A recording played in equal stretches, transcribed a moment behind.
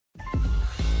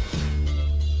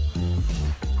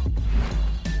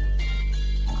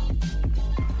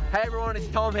Hey everyone, it's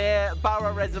Tom here,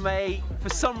 BRR Resume. For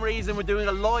some reason we're doing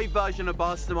a live version of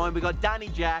Barstermind. We've got Danny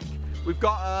Jaqq. We've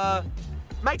got,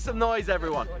 make some noise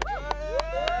everyone.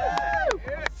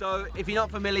 So if you're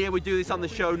not familiar, we do this on the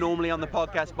show normally on the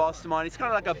podcast Barstermind. It's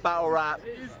kind of like a battle rap,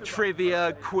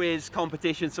 trivia, quiz,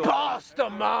 competition sort of.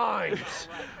 Barstermind!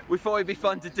 We thought it'd be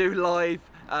fun to do live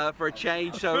for a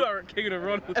change. So we're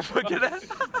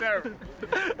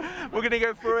gonna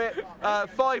go through it.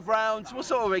 5 rounds. We'll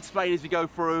sort of explain as we go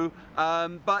through.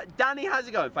 But Danny, how's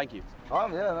it going? Thank you. Yeah,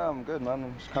 no, I'm good, man.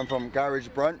 I'm just come from Garage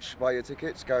Brunch. Buy your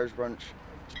tickets. Garage Brunch,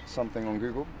 something on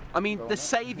Google. I mean, the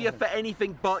saviour for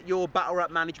anything but your battle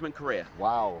rap management career.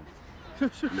 Wow.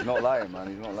 He's not lying, man.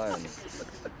 He's not lying. It's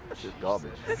just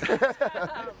garbage.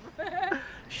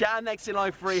 Shout out next in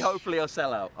line 3. Hopefully I'll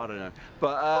sell out. I don't know.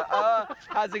 But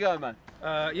how's it going, man?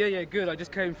 Yeah, good. I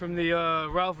just came from the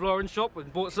Ralph Lauren shop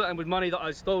and bought something with money that I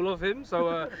stole off him.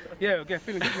 So yeah,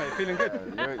 feeling good, mate. Feeling good.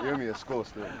 You owe me a score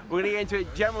still. We're gonna get into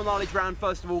it. General knowledge round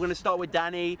first of all. We're gonna start with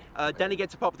Danny. Danny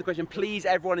gets to pop up the question. Please,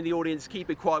 everyone in the audience, keep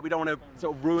it quiet. We don't want to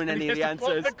sort of ruin any of the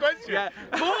answers. The question. Yeah.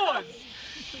 Pause.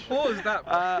 Pause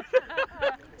that.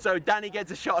 So Danny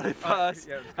gets a shot at it first,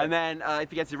 and then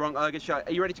if he gets it wrong, Eurgh gets a shot.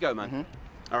 Are you ready to go, man?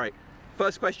 Mm-hmm. All right.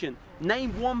 First question.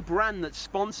 Name one brand that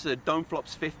sponsored Don't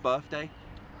Flop's 5th birthday.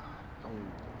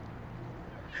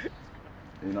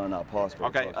 You know, not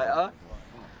passport. Okay.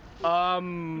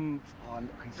 The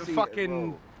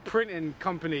fucking printing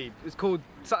company. It's called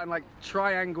something like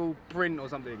Triangle Print or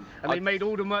something, and they made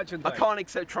all the merchandise. I can't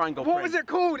accept Triangle What Print. was it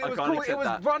called? It I was can't called. It accept was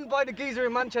that. run by the geezer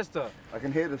in Manchester. I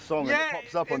can hear the song and it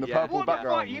pops up on the purple What the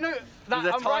background. fuck? You know that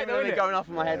There's a I'm right time there, limit innit? going off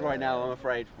in my head right now. I'm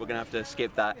afraid we're gonna have to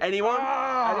skip that. Anyone?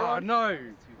 Ah, Anyone? no.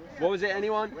 What was it?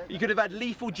 Anyone? You could have had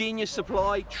Lethal Genius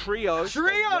Supply, Trio.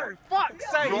 Trio! Fuck's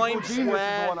sake! Rhyme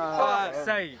Square, Fuck's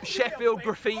sake. Sheffield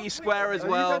Graffiti Square as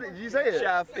well. Did you say it? Shout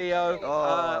out Theo.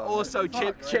 Also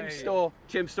Chimp Store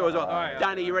as well. Alright,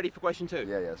 Danny, you ready for question 2?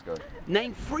 Yeah, let's go.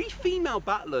 Name 3 female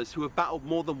battlers who have battled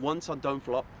more than once on Don't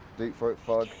Flop. Deep Throat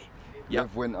Thug, Yep.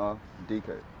 Liv Winter,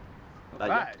 DK.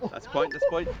 That's point.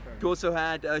 You also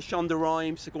had Shonda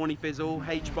Rhimes, Sigourney Fizzle,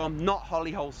 H-Bomb, not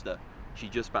Holly Holster. She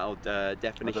just battled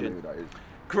Definition. I don't know who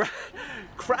that is.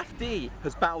 Crafty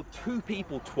has battled 2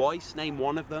 people twice. Name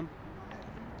one of them.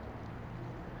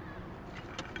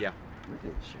 Yeah.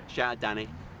 Shout out Danny.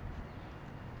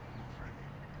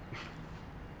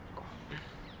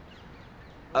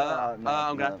 I'm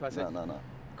gonna have to pass it. No.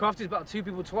 Crafty's about 2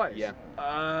 people twice. Yeah.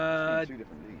 2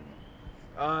 different leagues.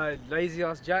 Lazy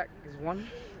Ass Jack is one.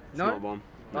 No. Not one.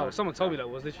 No, someone told me that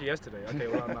was literally yesterday. Okay,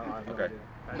 well, I have no idea.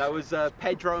 That was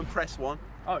Pedro and Press 1.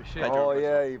 Oh shit. Oh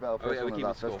yeah, you better press we on keep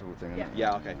that the score. festival thing.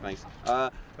 Yeah, okay, thanks.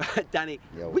 Danny,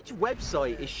 Yo. which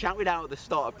website is shouted out at the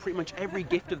start of pretty much every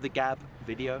Gift of the Gab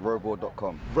video?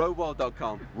 Roboard.com.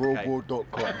 Roboard.com.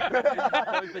 Roboard.com.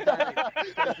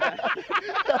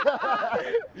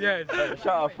 Yeah. Shout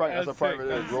out Frank as a That's private sick,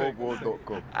 that's sick.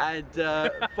 Roboard.com. And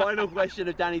final question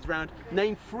of Danny's round.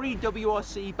 Name 3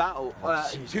 WRC battle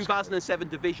 2007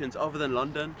 divisions other than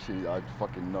London. Gee, I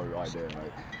fucking no idea,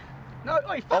 mate. No,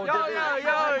 wait, fuck. Yo. No, pass. I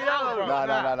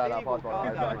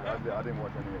didn't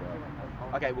watch any of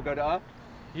that. Okay, we'll go to R.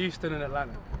 Houston and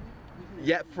Atlanta.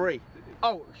 Yeah, 3.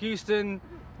 Oh, Houston,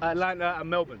 Atlanta, and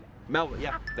Melbourne. Melbourne,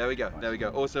 yeah, there we go.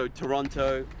 Also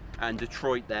Toronto and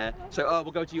Detroit there. So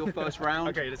we'll go to your first round.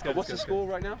 Okay, let's go. What's the score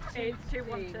right now? It's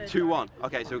 2-1. 2-1.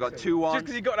 Okay, so we've got 2-1. Just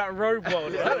because you got that robe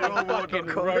world. Fucking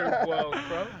robe world,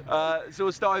 bro. So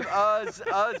we'll start with Eurgh's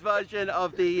version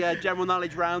of the general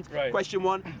knowledge round. Right. Question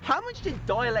 1. How much did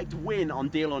Dialect win on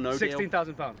Deal or No Deal?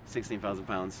 £16,000.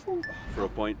 £16,000 for a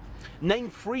point. Name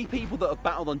 3 people that have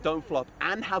battled on Don't Flop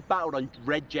and have battled on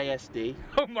Red JSD.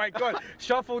 Oh my god.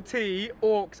 Shuffle T,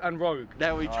 Orcs, and Rogue.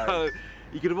 There we go.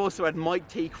 You could have also had Mike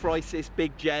T, Crisis,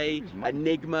 Big J,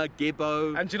 Enigma,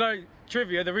 Gibbo. And do you know,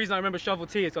 trivia, the reason I remember Shuffle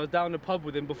T is I was down the pub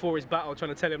with him before his battle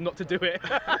trying to tell him not to do it.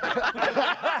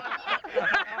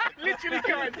 Literally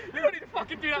going, you don't need to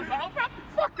fucking do that battle, bro.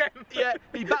 Fuck them. Yeah,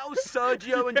 he battles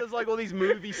Sergio and does like all these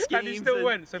movie schemes. And he still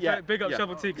went, so yeah, big up yeah,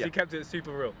 Shuffle T because yeah. he kept it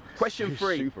super real. Question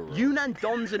 3. Super real. Yunnan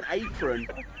dons an apron.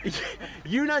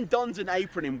 Yunnan dons an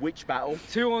apron in which battle?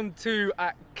 2-on-2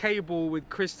 at Cable with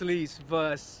Crystalise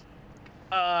versus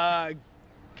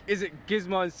is it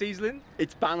Gizmo and Seaslin?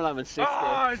 It's Bamlam and Sister.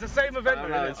 Oh, it's the same event.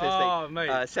 Bamlam and Sister. Oh,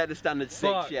 mate. Set the standard 6,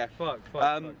 Fuck, yeah. Fuck.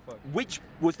 Which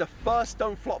was the first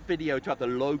Don't Flop video to have the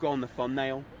logo on the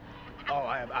thumbnail? Oh,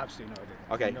 I have absolutely no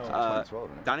idea. Okay, No. 2012,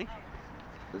 isn't it? Danny?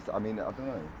 I mean, I don't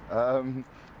know.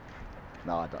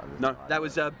 No, I don't. No, that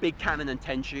was Big Cannon and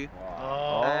Tenshu.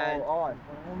 And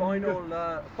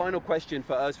final question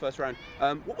for Eurgh's first round.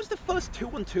 What was the first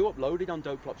 2-on-2 uploaded on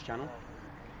Don't Flop's channel?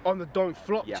 On the Don't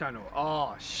Flop Yeah. channel.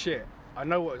 Oh shit. I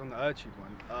know what was on the YouTube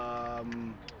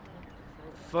one.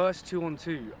 First 2 on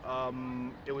 2.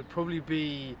 It would probably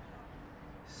be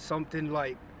something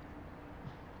like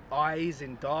Eyes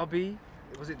in Derby.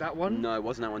 Was it that one? No, it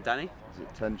wasn't that one, Danny. Is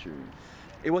it 10 tunes?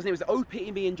 It wasn't. It was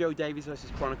OPTB and Joe Davies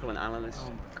versus Chronicle and Analyst. Oh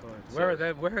my god. Where are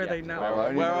they? Where are they now? Where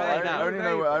are they now? I only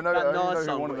know That who Nas one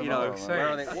song, of them you know. are, Where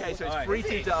are they? Okay, so it's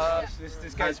 3-2 to us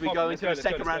This as we go into the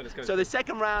second round. So the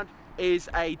second round is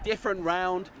a different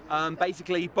round.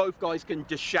 Basically, both guys can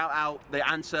just shout out the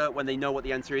answer when they know what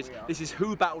the answer is. This is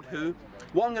who battled who.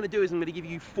 What I'm going to do is I'm going to give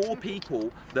you 4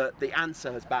 people that the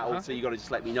answer has battled. So you got to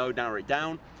just let me know, narrow it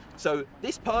down. So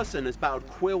this person has battled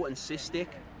Quill and Cystic.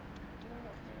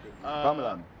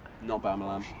 Bamalam. Not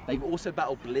Bamalam. They've also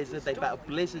battled Blizzard. They battled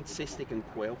Blizzard, Cystic, and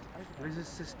Quill. Blizzard,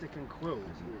 Cystic, and Quill.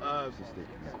 Cystic,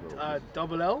 Quill.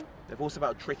 Double L? They've also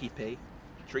battled Tricky P.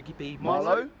 Tricky P.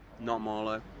 Marlowe? Not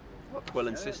Marlowe. Quill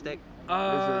and Cystic.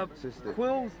 Blizzard, Cystic.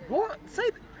 Quill. What? Say.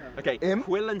 Okay, Imp?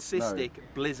 Quill and Cystic,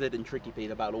 Blizzard, and Tricky P.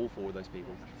 They battled all 4 of those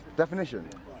people. Definition?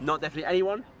 Not definitely.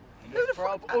 Anyone? Who the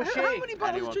fuck? Oh, How many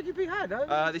battles Anyone? Tricky P had?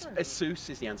 This Seuss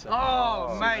is the answer.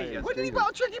 Oh, mate. yes, When did he Jesus.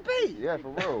 battle Tricky P? Yeah, for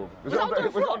real. Was it it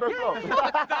on Don't Flop?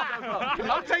 Flop?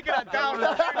 I'm taking that down. When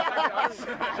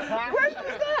was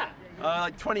that?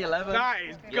 Like 2011. That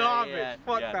is garbage.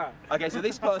 Fuck that. Okay, so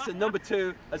this person, number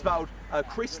 2, has battled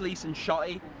Chris Lees and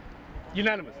Shotty.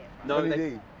 Unanimous. No, Tony they-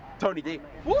 D. Tony D.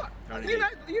 What? Tony D.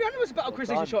 Unanimous battle Chris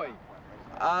and Shotty.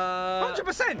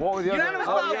 100%. What were the Unanimous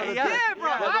other? battle. yeah. Yeah, bro.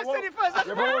 I said it first. That's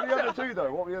Yeah, but my what were the answer. other 2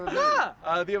 though? What were the other 2?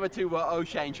 Nah. The other 2 were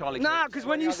O'Shea and Charlie. Nah, Clips. because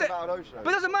when you said, but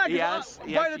it doesn't matter. Yes, By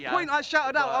yes, the yes. point I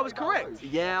shouted out, I was correct.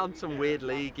 Yeah, on some weird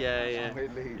league. Yeah.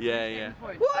 Weird league. Yeah.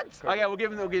 What? Okay, we'll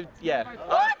give. Yeah.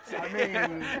 What? I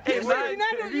mean, It's You like- said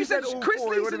unanimous. You said all Chris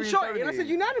 4, it Lees would've and been Shotty, and I said 70.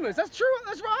 unanimous. That's true.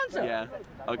 That's the right answer. Yeah.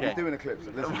 Okay. He's doing a clip.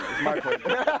 So listen, it's my point.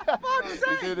 Fuck's He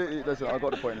sake. did it. Listen, I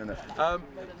got the point in it.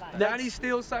 Danny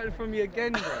steals something from me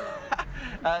again,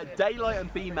 bro. Daylight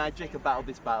and B Magic have battled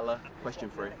this battler. Question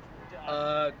 3.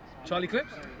 Charlie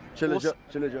Clips? Chiller Also-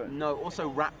 Joe. No, also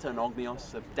Raptor and Ognios.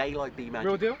 So Daylight, B Magic.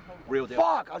 Real deal? Real deal.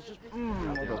 Fuck! I was just.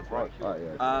 What the fuck? Oh,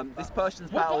 yeah. This person's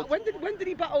battled. When did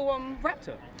he battle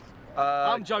Raptor?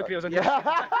 Uh, I'm joking. I was on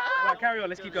Right, carry on.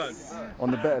 Let's keep going. On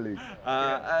the better league.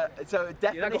 so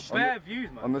Yeah, they got definition. bare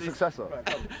views, man. On the successor.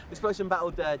 This person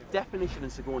battled Definition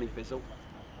and Sigourney Fizzle.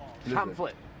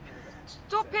 Pamphlet.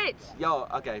 Stop it! Yo,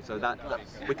 okay, so that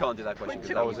we can't do that question.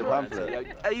 That was a pamphlet.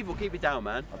 Yeah, Evil, keep it down,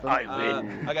 man. I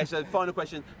win. Okay, so final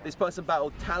question. This person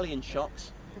battled Tally and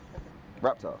Shocks.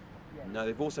 Raptor. No,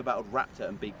 they've also battled Raptor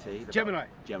and Big T. They Gemini.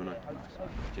 Gemini.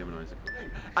 Gemini's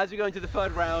As we go into the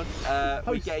third round,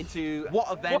 we get into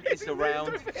what event is the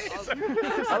round.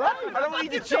 I don't want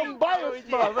you to cheat. biased,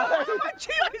 man. I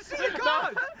didn't see the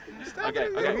card.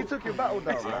 Okay. He took your battle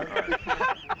down, man.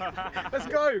 Let's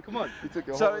go. Come on. He took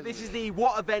your So whole- this is the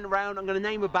what event round. I'm going to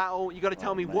name a battle. You got to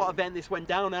tell me what event this went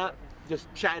down at. Just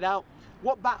shout it out.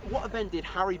 What event did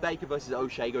Harry Baker versus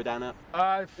O'Shea go down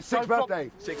at? Sixth birthday.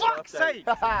 Sixth Fuck's birthday. sake!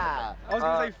 I was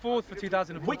going to say 4th for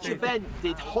 2014. Which event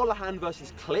did Holohan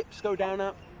versus Clips go down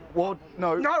at? Well,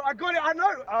 no. No, I got it. I know.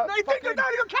 No, he didn't go down.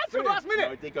 He got cancelled last No,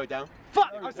 minute. it did go down.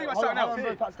 Fuck! I was thinking about something Holland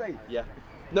else. Pat State. Yeah.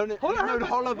 No,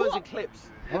 Holo versus what? Clips.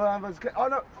 Holland versus Clip. Oh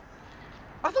no.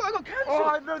 I thought I got cancelled. Oh,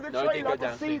 I know the No, it did trailer. go I can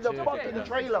down. see the fucking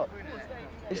trailer.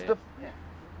 It's the.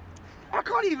 I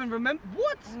can't even remember.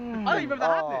 What? I don't even remember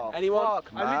that happening. Anyone? Fuck,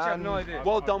 I literally have man. no idea.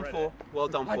 Well done for. Well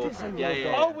done for. did say Yeah, well yeah.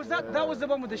 done. yeah. Oh, was that was the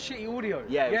one with the shitty audio?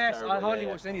 Yeah, it was Yes, terrible, I hardly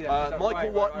yeah. watched any of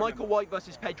them. Michael White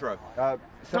versus Pedro. Don't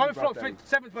flop. 7th birthday.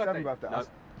 7th birthday. No.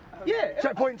 Yeah.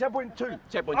 Checkpoint 10.2.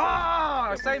 Checkpoint.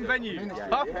 Ah, same venue.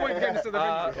 Half a point against the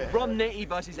venue. Ron Nitty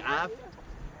versus Av.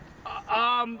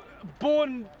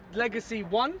 Born Legacy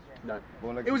 1. No.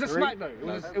 It was a smack though.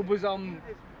 It was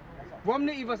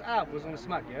Romney vs Av was on a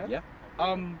smack, yeah?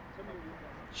 Yeah.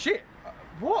 Shit.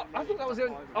 What? I thought that was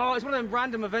oh, it's one of them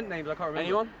random event names. I can't remember.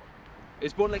 Anyone?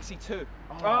 It's Born Legacy 2.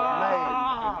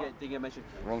 Ah. Didn't get mentioned.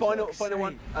 Wrong Final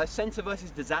one. Centre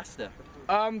versus Disaster.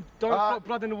 Don't flop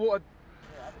blood in the water.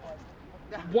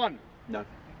 1, No.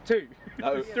 2,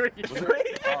 No. 3. It was 3.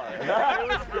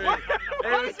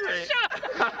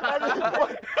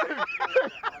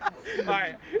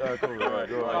 Alright.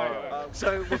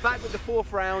 So we're back with the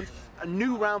 4th round. A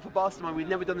new round for Barstermind. We've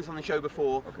never done this on the show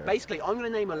before. Basically, I'm going to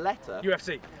name a letter.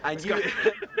 UFC. And you,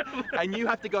 and you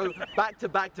have to go back to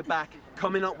back to back,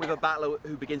 coming up with a battler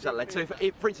who begins that letter.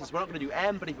 So, for instance, we're not going to do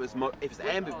M, but if it's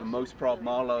M, it would be Most Prob,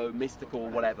 Marlowe, Mystical,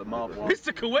 whatever, Marvel.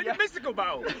 Mystical. When did Mystical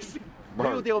battle?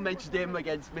 Real Deal mentioned him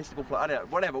against Mystical Fly. I don't know,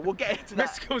 whatever. We'll get into that.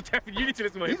 Mystical's definitely, you need to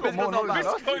listen to him.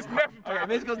 Mystical's never battled. Okay,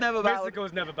 Mystical's never battled.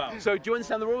 Mystical's never battled. So do you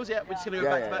understand the rules yet? We're just going to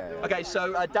go back to back. Yeah. Okay,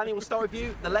 so Danny, we'll start with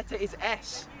you. The letter is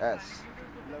S. S.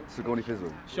 Sigourney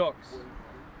Fizzle. Shocks.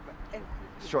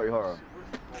 Shotty Horror.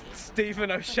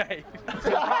 Stephen O'Shea.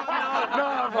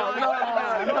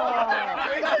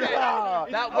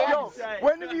 That was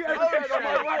When have you ever said on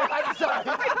my right hand side?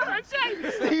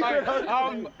 Stephen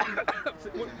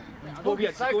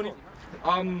Sigourney.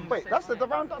 Wait, that's the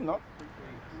round done, no?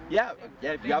 Yeah,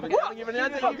 you haven't given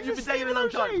an answer. You've been taking a long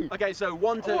time. Okay, so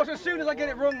 1 to... Oh, so as soon as I get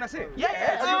it wrong, that's it? Yeah.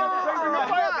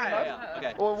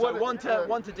 Okay, Well, so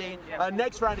 1 to Dean.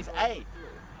 Next round is A.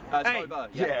 A.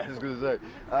 Yeah, I was going to say.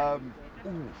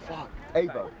 Ooh, fuck.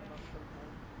 Avo.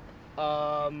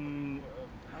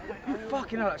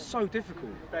 Fucking hell, that's so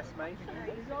difficult. Best mate.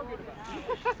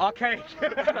 Arcade.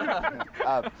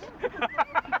 Av.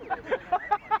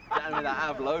 Down with that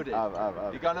Av loaded.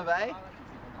 Av. You got another A?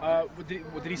 What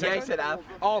did he say? Yeah, he said Av.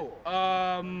 Oh,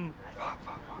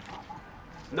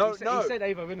 No. He said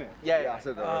Avo, didn't it? Yeah, I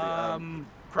said that already.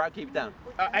 Crowd, keep it down.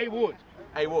 A Wood.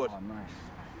 A Wood. Oh, nice.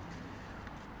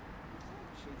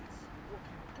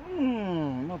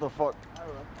 Motherfucker.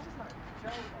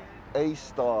 A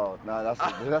star. Nah, that's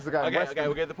the guy. Okay,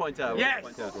 we'll get the point out. Yes.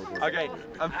 Okay,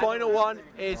 and final one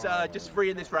is just free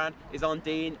in this round. Is on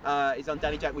Dean. Is on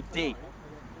Danny Jaqq with D.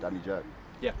 Danny Jaqq.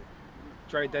 Yeah.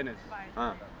 Trey Dennis.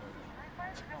 Hey,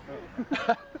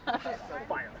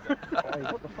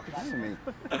 what the fuck is this to me?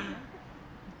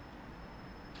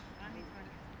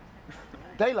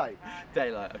 Daylight.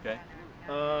 Daylight. Okay.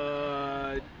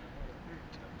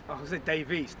 I was gonna say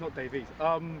Dave East, not Dave East.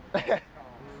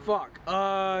 Fuck.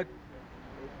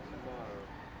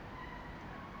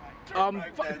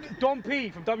 Don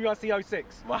P from WRC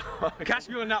 06. Wow. Catch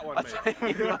me on that one, mate.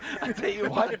 I tell you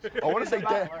what. I want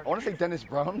to say Dennis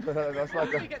Brown, but that's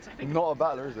like not a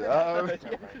battler, is it?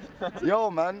 Yo,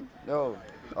 man. Yo.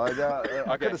 I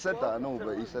could have said that, I know,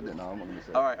 but he said it now. I'm not gonna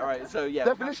say it. All right. So yeah.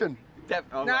 Definition.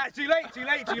 Nah, too late.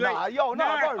 Nah, yo,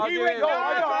 no, bro. He went,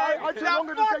 I took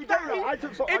longer to say daylight.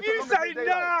 If you say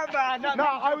nah, man, that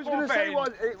nah, I was gonna say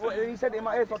what he said it in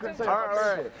my ear, so I couldn't say it.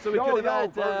 Alright. So we could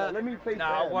have had. Let me play.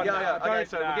 Okay,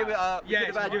 so we'll give it up. We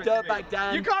could have had Dirtbag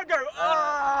Dan. You can't go,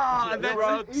 and then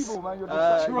drugs. Evil, man. You're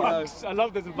drugs. I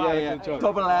love this environment.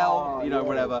 Double L,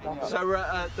 whatever. So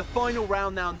the final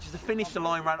round now, just to finish the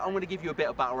line round, I'm going to give you a bit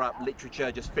of battle rap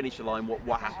literature, just finish the line,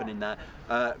 what happened in that.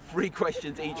 3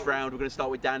 questions each round. We're going to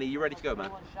start with Danny. You ready to go,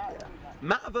 man? Yeah.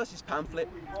 Matter versus Pamphlet.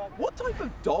 What type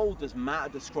of doll does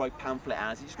Matter describe Pamphlet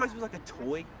as? He describes it as like a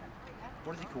toy.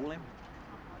 What does he call him?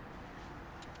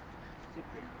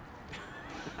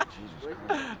 Jesus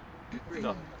Christ.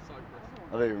 No. I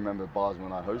don't even remember bars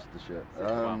when I hosted the shit.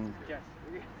 A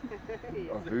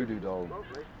voodoo doll.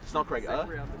 It's not correct.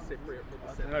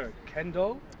 No, Ken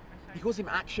doll? He calls him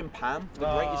Action Pam, the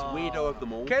greatest weirdo of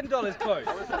them all. Ken doll is close.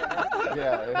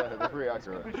 Yeah, they're pretty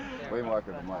accurate. Way more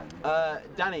accurate than mine.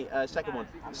 Danny, second one.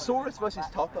 Saurus versus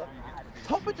Topper.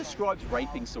 Topper describes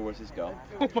raping Saurus's girl.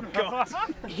 Oh my god.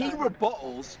 He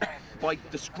rebuttals by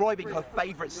describing her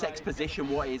favourite sex position.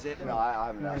 What is it? No, I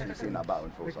haven't actually seen that battle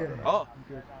in full. So Oh.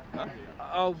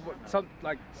 Oh,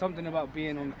 something about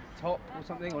being on top or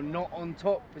something, or not on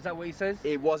top. Is that what he says?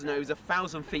 It wasn't. It was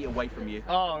 1,000 feet away from you.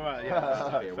 Oh right,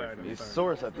 yeah. Fair enough.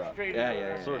 Saurus said that.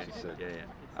 Yeah. Saurus is sick.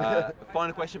 Yeah.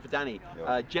 Final question for Danny.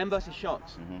 Gem versus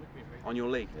Shots on your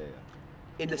league. Yeah.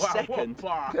 In the second,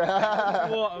 What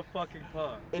a fucking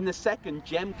part. In the second,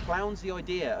 Gem clowns the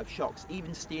idea of Shocks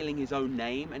even stealing his own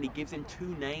name, and he gives him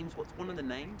 2 names. What's one of the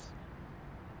names?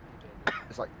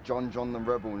 It's like John the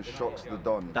Rebel and Shocks the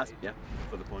Don. That's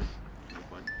for the point.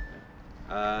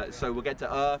 So we'll get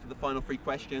to for the final 3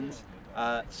 questions.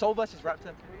 Soul versus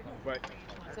Raptor. Right.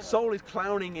 Soul is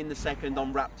clowning in the second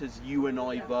on Raptor's you and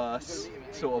I verse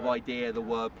sort of idea, the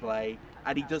wordplay,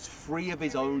 and he does 3 of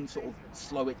his own sort of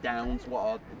slow it downs. What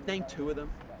are name 2 of them?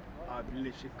 I don't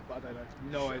know.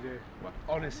 No idea. What?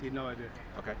 Honestly, no idea.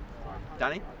 Okay.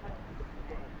 Danny?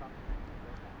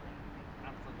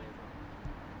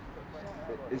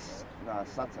 It's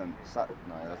Saturn. No, that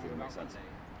doesn't make sense.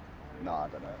 No, I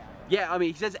don't know. Yeah, I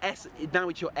mean, he says S. Now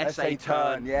it's your SA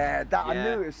turn. Yeah, that I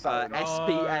knew it was Saturn. SP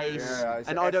Ace, Yeah,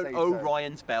 and I don't SA owe turn.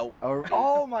 Ryan's belt.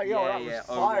 Oh my god, that was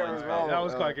fire Ryan's as well. That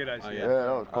was quite good actually. Yeah, that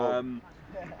was cool.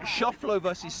 Shufflo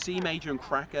versus C Major and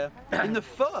Cracker. In the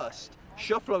first,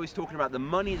 Shufflo is talking about the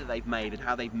money that they've made and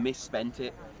how they've misspent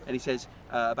it. And he says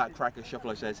about Cracker,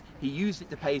 Shufflo says, he used it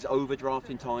to pay his overdraft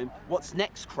in time. What's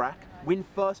next, Crack? Win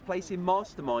first place in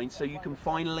Mastermind so you can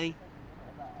finally...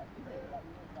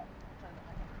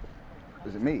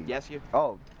 Is it me? Yes, you.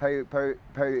 Oh, pay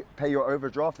your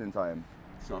overdraft in time.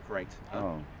 It's not correct.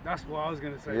 Oh. That's what I was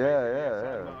going to say.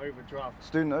 Yeah. About overdraft.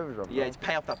 Student overdraft. Yeah, it's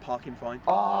pay off that parking fine.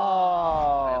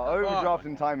 Oh, overdraft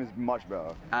in time is much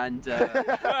better. And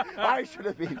I should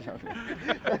have been champion.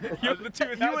 You're the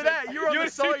 2000, you were there. You were on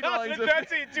the sidelines.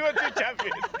 2013 2-on-2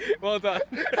 champion. Well done.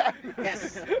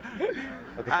 Yes.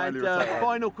 And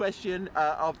final question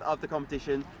of the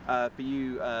competition for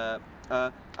you.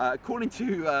 According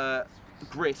to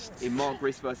Grist in Mark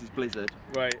Grist versus Blizzard.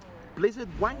 Right. Blizzard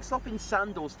wanks off in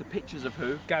sandals to pictures of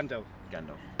who? Gandalf.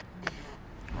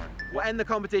 We'll end the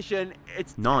competition.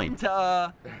 It's 9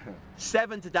 to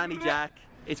 7 to Danny Jaqq.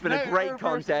 It's been a great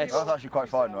contest. That was actually quite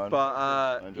fun, man.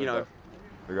 But you know,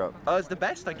 Eurgh's the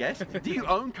best, I guess. Do you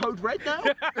own Code Red now?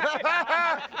 Is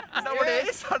that what it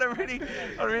is? I don't really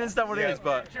understand what it is,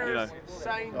 but you know.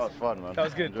 That was fun, man. That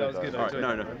was good. That was good. Right,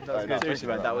 no. That was good. Seriously,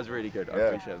 man, that was really good. I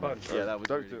appreciate it. Fun. Yeah, that was.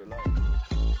 Don't really do it loud.